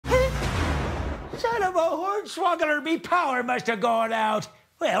Son of a hornswoggler, me power must have gone out.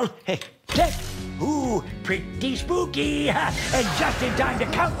 Well, ooh, pretty spooky. And just in time to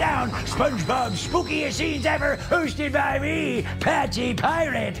count down SpongeBob's spookiest scenes ever, hosted by me, Patchy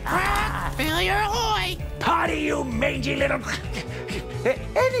Pirate. Failure ahoy! Potty, you mangy little...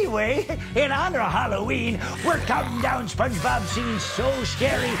 Anyway, in honor of Halloween, we're counting down SpongeBob scenes so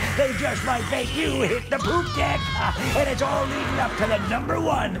scary they just might make you hit the poop deck. And it's all leading up to the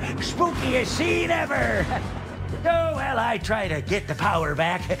 #1 spookiest scene ever. Oh, well, I try to get the power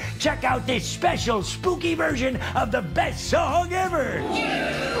back. Check out this special spooky version of the best song ever.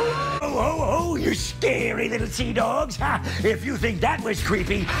 Oh, oh, oh, you scary little sea dogs. If you think that was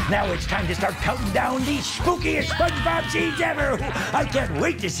creepy, now it's time to start counting down the spookiest SpongeBob scenes ever. I can't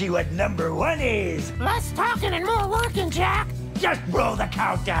wait to see what #1 is. Less talking and more working, Jack. Just roll the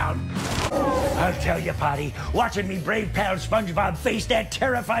countdown. I'll tell you, Potty, watching me brave pal SpongeBob face that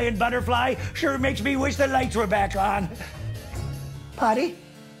terrifying butterfly sure makes me wish the lights were back on. Potty,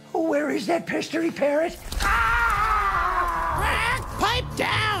 where is that pestery parrot? Pipe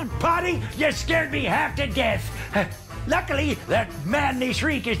down! Potty, you scared me half to death. Luckily, that manly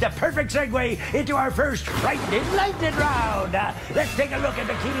shriek is the perfect segue into our first frightening lightning round. Let's take a look at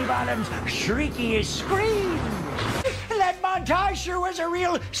Bikini Bottom's shriekiest scream. That montage sure was a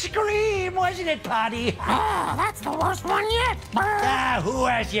real scream, wasn't it, Potty? Oh, that's the worst one yet. Who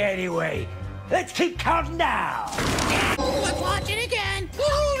asked you anyway? Let's keep counting down. Let's watch it again.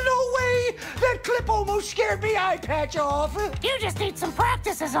 Oh, no way! That clip almost scared me eye patch off. You just need some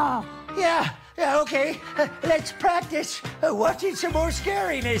practice is all. Yeah, okay. Let's practice watching some more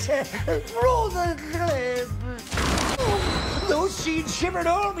scariness. Roll the clip. Those scenes shivered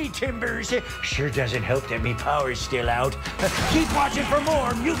all me timbers. Sure doesn't help that me power's still out. Keep watching for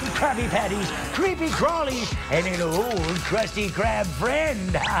more mutant Krabby Patties, creepy crawlies, and an old crusty crab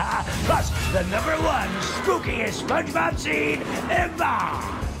friend. Plus, the #1 spookiest SpongeBob scene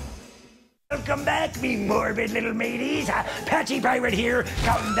ever. Welcome back, me morbid little mateys. Patchy Pirate here,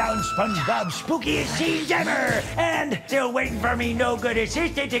 counting down SpongeBob's spookiest scenes ever. And still waiting for me no-good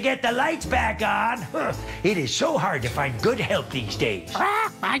assistant to get the lights back on. It is so hard to find good help these days.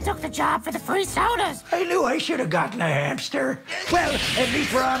 I took the job for the free sodas. I knew I should have gotten a hamster. Well, at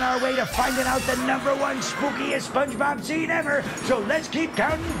least we're on our way to finding out the #1 spookiest SpongeBob scene ever. So let's keep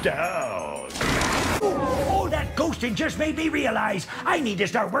counting down. Oh, that ghosting just made me realize I need to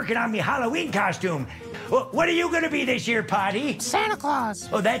start working on me Halloween costume. What are you going to be this year, Potty? Santa Claus.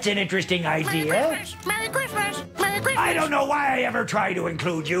 Oh, that's an interesting idea. Merry Christmas! Merry Christmas! Merry Christmas! I don't know why I ever try to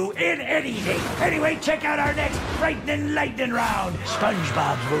include you in anything. Anyway, check out our next frightening lightning round.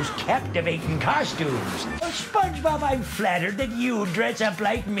 SpongeBob's most captivating costumes. Oh, SpongeBob, I'm flattered that you dress up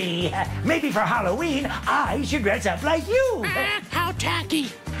like me. Maybe for Halloween, I should dress up like you. How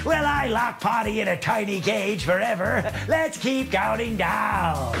tacky. Well, I lock Potty in a tiny cage forever. Let's keep counting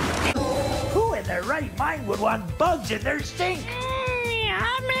down. Who in their right mind would want bugs in their sink?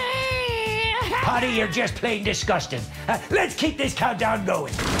 Yummy! Potty, you're just plain disgusting. Let's keep this countdown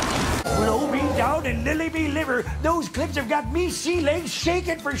going. Blow me down and lily me liver. Those clips have got me sea legs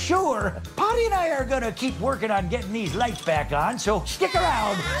shaking for sure. Potty and I are gonna keep working on getting these lights back on, so stick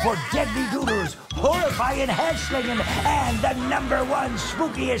around for deadly doodles, horrifying head slinging, and the #1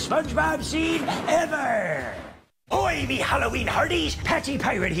 spookiest SpongeBob scene ever. Oi, me Halloween hearties! Patchy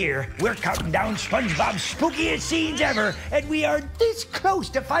Pirate here. We're counting down SpongeBob's spookiest scenes ever, and we are this close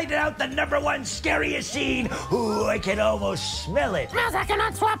to finding out the #1 scariest scene. Ooh, I can almost smell it. Smells like an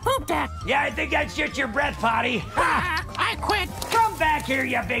unswapped poop deck. Yeah, I think that's just your breath, Potty. I quit. Come back here,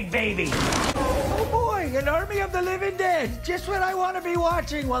 you big baby. Oh boy, an army of the living dead. Just what I want to be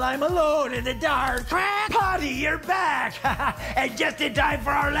watching while I'm alone in the dark. Potty, you're back. And just in time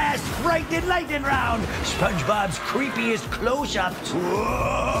for our last frightening lightning round. SpongeBob's creepiest close-ups.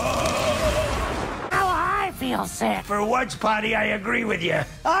 Now I feel sick. For once, Potty, I agree with you.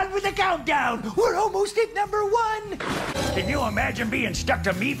 On with the countdown. We're almost at #1. Can you imagine being stuck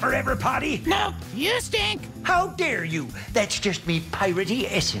to me forever, Potty? Nope, you stink. How dare you? That's just me piratey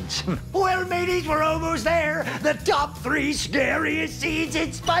essence. Well, mateys, we're almost there. The top 3 scariest scenes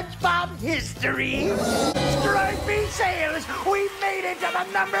in SpongeBob history. Strike me sails! We made it to the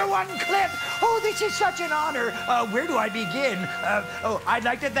 #1 clip. Oh, this is such an honor. Where do I begin? I'd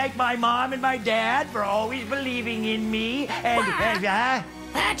like to thank my mom and my dad for always believing in me. And,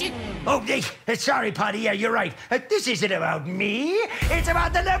 Patchy. Oh, sorry, Potty. Yeah, you're right. This isn't about me. It's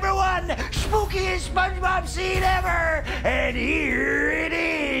about the #1 spookiest SpongeBob scene ever. And here it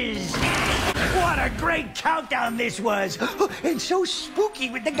is. What a great countdown this was. And so spooky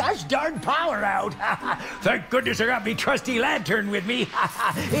with the gosh darn power out. Thank goodness I got me trusty lantern with me.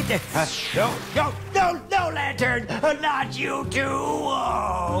 No, lantern. Not you too.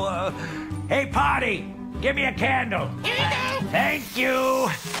 Oh. Hey, Potty, give me a candle. Here you go. Thank you.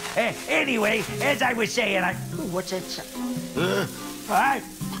 Anyway, as I was saying, what's that?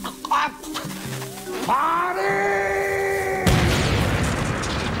 Potty!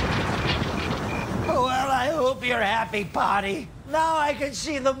 Well, I hope you're happy, Potty. Now I can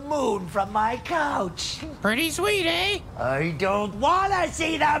see the moon from my couch. Pretty sweet, eh? I don't want to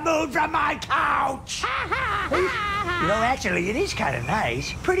see the moon from my couch. Actually, it is kind of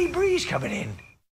nice. Pretty breeze coming in.